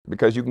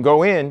because you can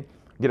go in,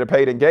 get a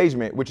paid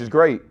engagement, which is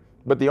great.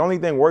 But the only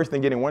thing worse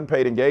than getting one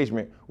paid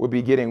engagement would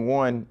be getting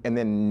one and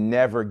then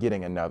never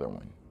getting another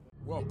one.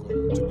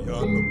 Welcome to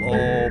Beyond the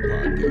Ball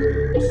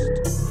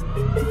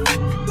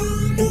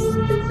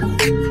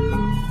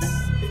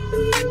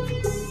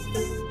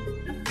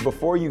podcast.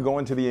 Before you go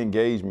into the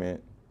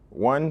engagement,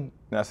 one,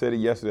 and I said it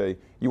yesterday,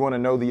 you want to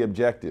know the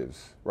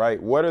objectives, right?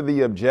 What are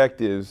the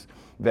objectives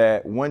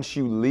that once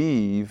you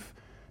leave,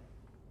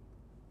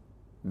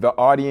 the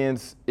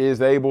audience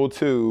is able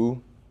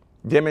to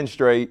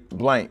demonstrate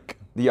blank?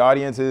 The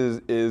audience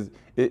is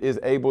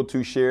able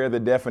to share the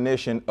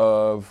definition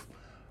of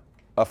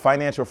a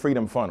financial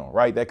freedom funnel,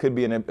 right? That could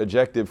be an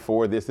objective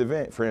for this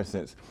event, for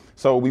instance.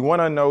 So we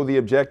want to know the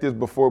objectives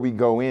before we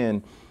go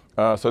in.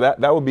 So that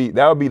would be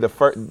the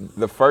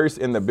first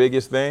and the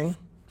biggest thing.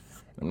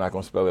 I'm not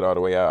going to spell it all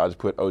the way out. I'll just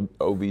put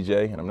OBJ,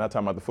 and I'm not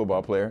talking about the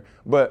football player,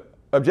 but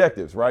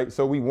objectives, right?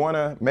 So we want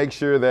to make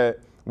sure that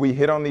we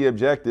hit on the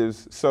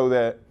objectives so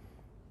that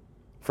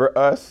for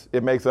us,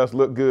 it makes us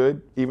look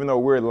good. Even though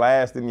we're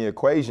last in the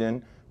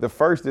equation, the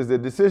first is the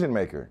decision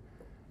maker.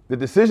 The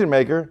decision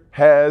maker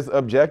has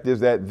objectives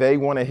that they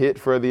want to hit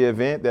for the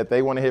event, that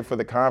they want to hit for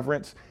the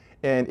conference.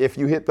 And if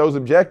you hit those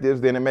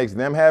objectives, then it makes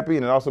them happy,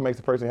 and it also makes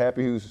the person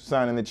happy who's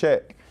signing the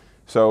check.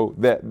 So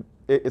that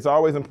it's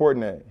always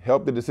important to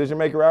help the decision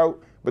maker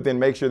out, but then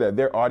make sure that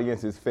their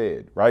audience is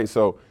fed, right?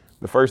 So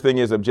the first thing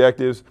is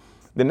objectives.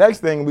 The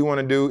next thing we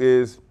want to do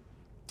is,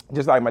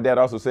 just like my dad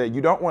also said,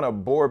 you don't want to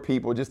bore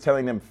people just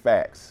telling them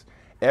facts.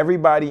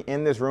 Everybody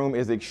in this room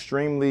is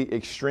extremely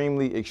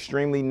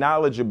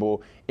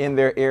knowledgeable in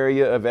their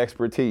area of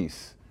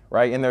expertise,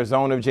 right? In their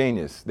zone of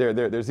genius, their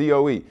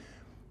ZOE.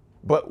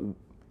 But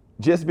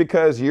just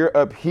because you're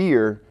up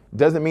here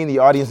doesn't mean the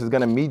audience is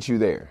going to meet you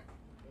there,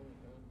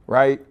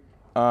 right?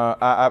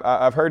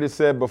 I've heard it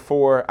said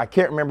before, I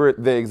can't remember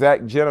the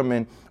exact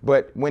gentleman,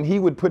 but when he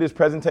would put his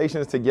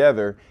presentations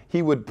together,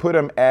 he would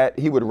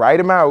write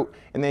them out,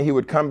 and then he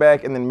would come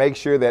back and then make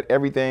sure that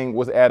everything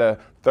was at a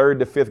 3rd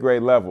to 5th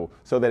grade level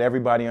so that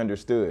everybody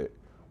understood.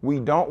 We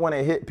don't want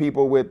to hit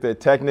people with the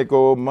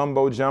technical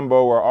mumbo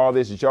jumbo or all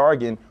this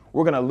jargon.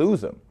 We're going to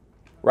lose them,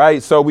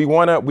 right? So we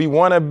want to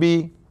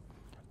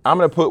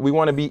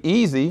be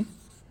easy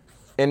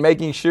in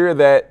making sure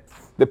that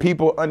the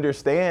people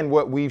understand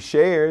what we've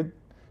shared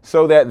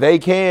so that they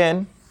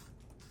can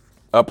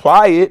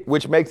apply it,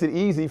 which makes it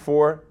easy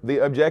for the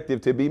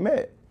objective to be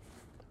met,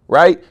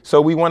 right?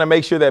 So we want to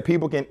make sure that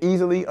people can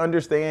easily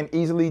understand,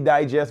 easily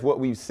digest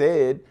what we've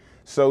said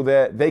so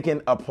that they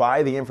can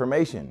apply the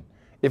information.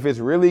 If it's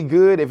really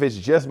good, if it's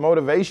just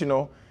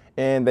motivational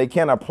and they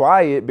can't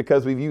apply it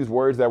because we've used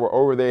words that were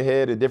over their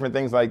head and different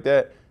things like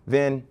that,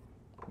 then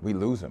we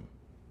lose them.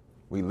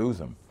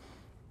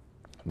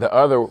 The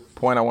other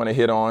point I want to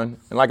hit on,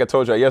 and like I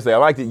told you yesterday, I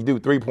like that you do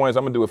 3 points.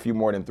 I'm going to do a few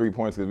more than 3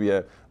 points because we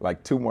have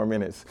like 2 more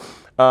minutes.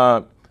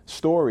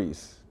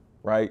 Stories,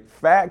 right?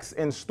 Facts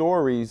and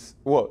stories,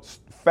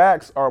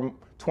 facts are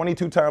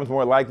 22 times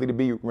more likely to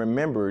be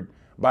remembered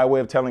by way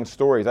of telling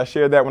stories. I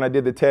shared that when I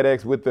did the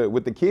TEDx with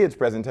the kids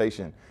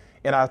presentation.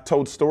 And I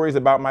told stories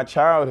about my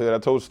childhood. I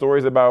told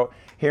stories about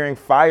hearing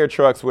fire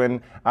trucks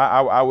when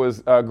I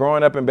was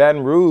growing up in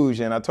Baton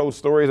Rouge. And I told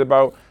stories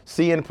about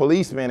seeing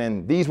policemen.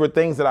 And these were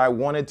things that I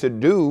wanted to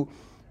do.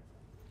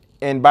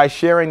 And by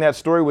sharing that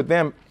story with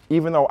them,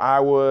 even though I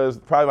was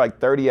probably like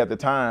 30 at the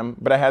time,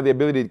 but I had the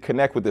ability to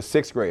connect with a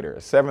 6th grader, a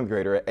 7th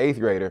grader, an 8th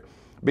grader,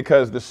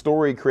 because the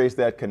story creates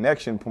that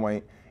connection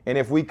point. And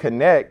if we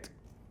connect,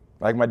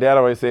 like my dad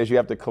always says, you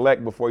have to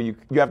connect before you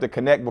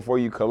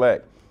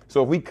collect.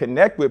 So if we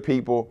connect with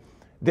people,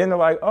 then they're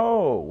like,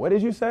 oh, what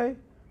did you say?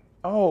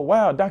 Oh,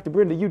 wow, Dr.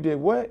 Brenda, you did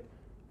what?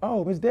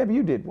 Oh, Miss Debbie,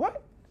 you did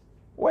what?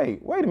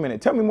 Wait a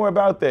minute, tell me more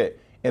about that.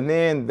 And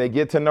then they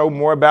get to know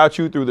more about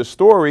you through the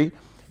story.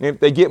 And if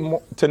they get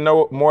to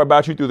know more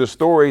about you through the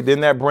story, then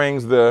that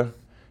brings the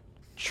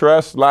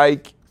trust,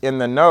 like, and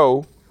the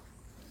know.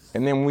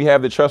 And then when we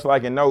have the trust,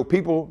 like, and know,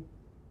 people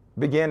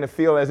begin to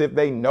feel as if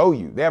they know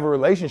you. They have a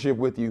relationship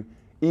with you,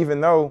 even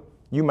though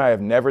you might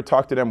have never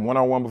talked to them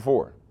one-on-one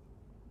before.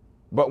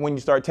 But when you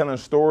start telling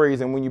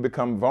stories and when you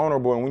become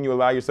vulnerable and when you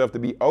allow yourself to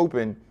be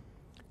open,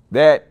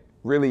 that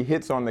really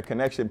hits on the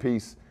connection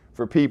piece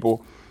for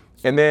people.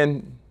 And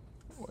then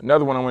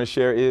another one I want to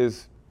share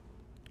is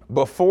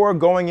before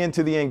going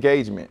into the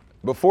engagement,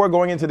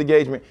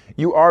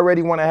 you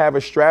already want to have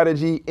a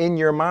strategy in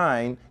your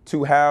mind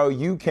to how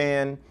you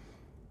can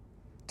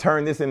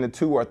turn this into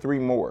 2 or 3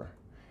 more.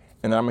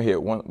 And I'm going to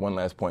hit one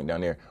last point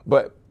down there.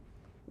 But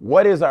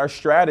what is our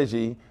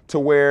strategy to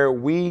where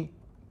we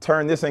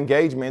turn this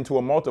engagement into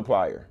a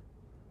multiplier,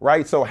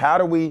 right? So how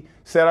do we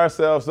set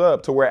ourselves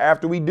up to where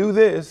after we do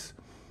this,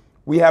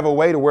 we have a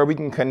way to where we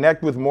can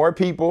connect with more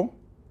people,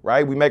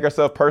 right? We make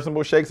ourselves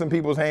personable, shake some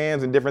people's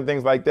hands and different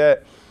things like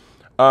that.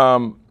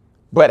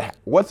 But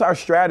what's our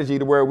strategy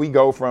to where we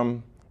go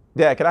from,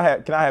 Dad, can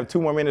I have 2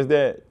 more minutes,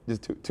 Dad?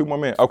 Just two more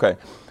minutes. Okay.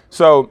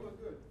 So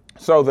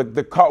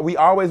the call, we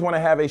always want to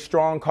have a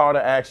strong call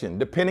to action.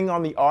 Depending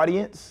on the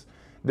audience,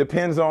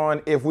 depends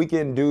on if we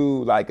can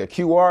do like a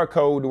QR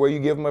code to where you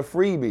give them a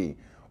freebie,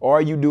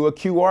 or you do a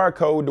QR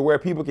code to where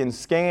people can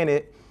scan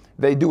it,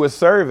 they do a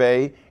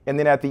survey, and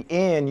then at the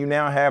end, you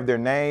now have their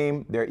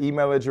name, their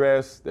email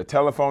address, their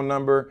telephone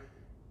number,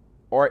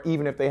 or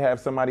even if they have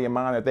somebody in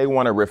mind that they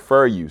want to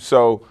refer you.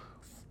 So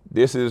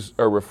this is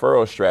a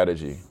referral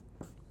strategy.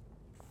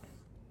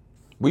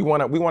 We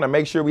want to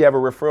make sure we have a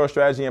referral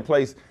strategy in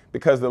place,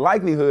 because the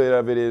likelihood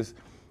of it is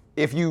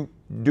if you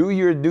do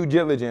your due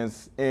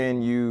diligence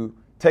and you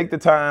take the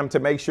time to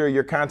make sure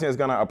your content is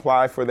going to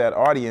apply for that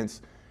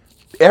audience,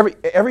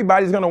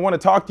 everybody's going to want to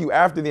talk to you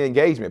after the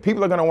engagement.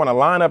 People are going to want to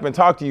line up and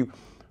talk to you.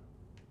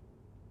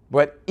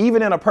 But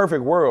even in a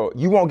perfect world,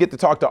 you won't get to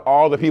talk to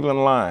all the people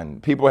in line.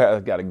 People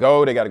have got to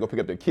go. They got to go pick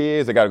up their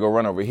kids. They got to go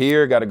run over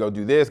here. Got to go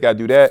do this. Got to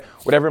do that.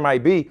 Whatever it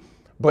might be.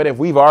 But if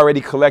we've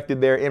already collected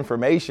their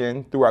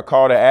information through our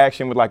call to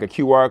action with like a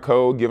QR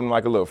code, give them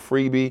like a little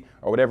freebie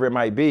or whatever it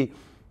might be,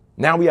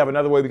 now we have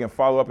another way we can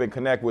follow up and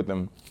connect with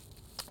them.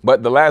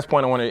 But the last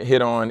point I want to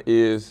hit on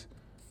is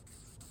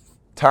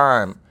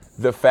time.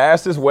 The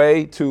fastest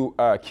way to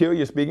kill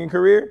your speaking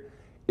career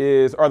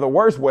or the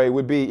worst way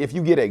would be if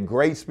you get a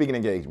great speaking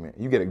engagement.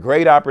 You get a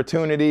great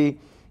opportunity.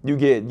 You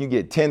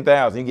get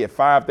 10,000, you get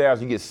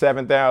 5,000, you get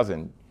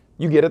 7,000,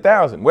 you get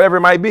 1,000, whatever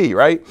it might be,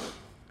 right?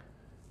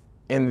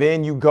 And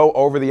then you go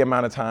over the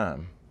amount of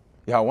time.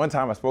 Y'all, one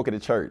time I spoke at a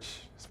church.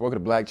 I spoke at a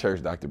black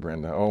church, Dr.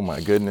 Brenda. Oh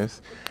my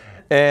goodness.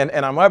 And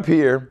I'm up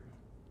here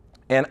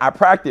and I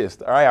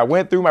practiced, all right? I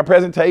went through my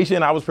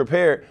presentation, I was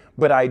prepared,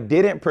 but I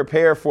didn't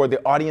prepare for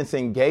the audience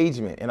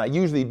engagement, and I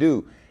usually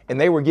do. And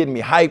they were getting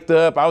me hyped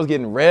up, I was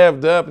getting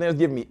revved up, and they was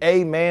giving me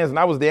amens, and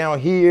I was down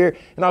here,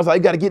 and I was like,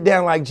 you gotta get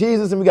down like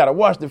Jesus, and we gotta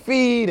wash the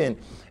feet, and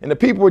the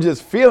people were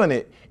just feeling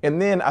it.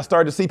 And then I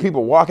started to see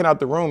people walking out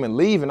the room and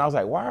leaving. I was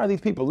like, why are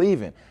these people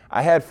leaving?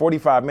 I had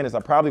 45 minutes.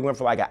 I probably went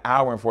for like an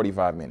hour and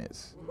 45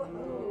 minutes.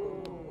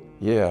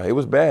 Yeah, it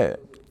was bad.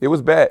 It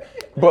was bad.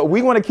 But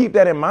we want to keep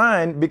that in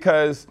mind,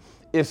 because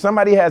if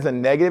somebody has a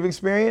negative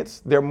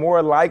experience, they're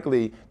more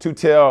likely to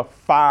tell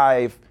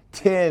 5,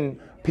 10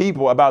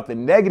 people about the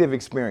negative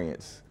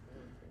experience.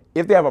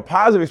 If they have a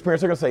positive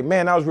experience, they're going to say,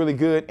 man, that was really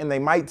good. And they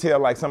might tell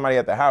like somebody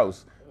at the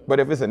house. But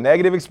if it's a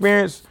negative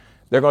experience,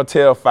 they're going to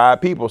tell 5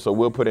 people, so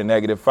we'll put a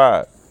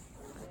 -5.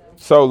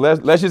 So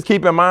let's just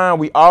keep in mind,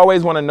 we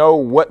always want to know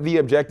what the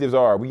objectives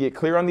are. We get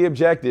clear on the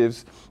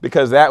objectives,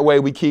 because that way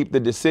we keep the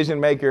decision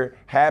maker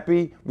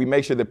happy. We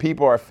make sure the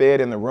people are fed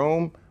in the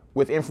room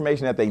with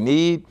information that they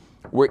need.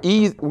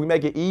 We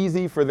make it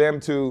easy for them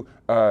to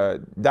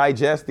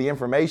digest the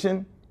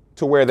information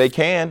to where they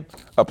can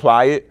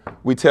apply it.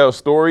 We tell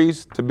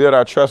stories to build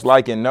our trust,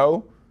 like, and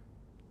know.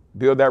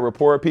 Build that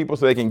rapport with people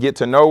so they can get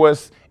to know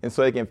us and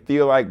so they can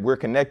feel like we're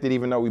connected,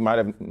 even though we might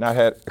have not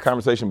had a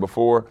conversation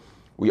before.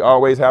 We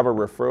always have a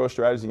referral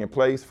strategy in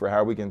place for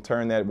how we can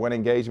turn that one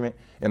engagement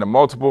into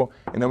multiple,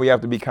 and then we have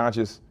to be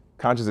conscious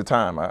of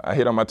time. I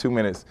hit on my 2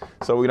 minutes,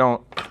 so we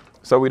don't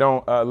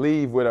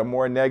leave with a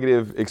more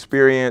negative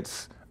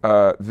experience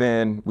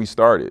than we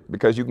started.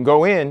 Because you can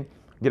go in,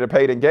 get a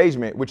paid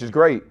engagement, which is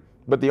great,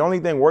 but the only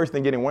thing worse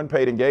than getting one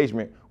paid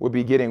engagement would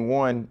be getting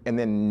one and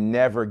then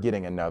never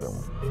getting another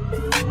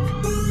one.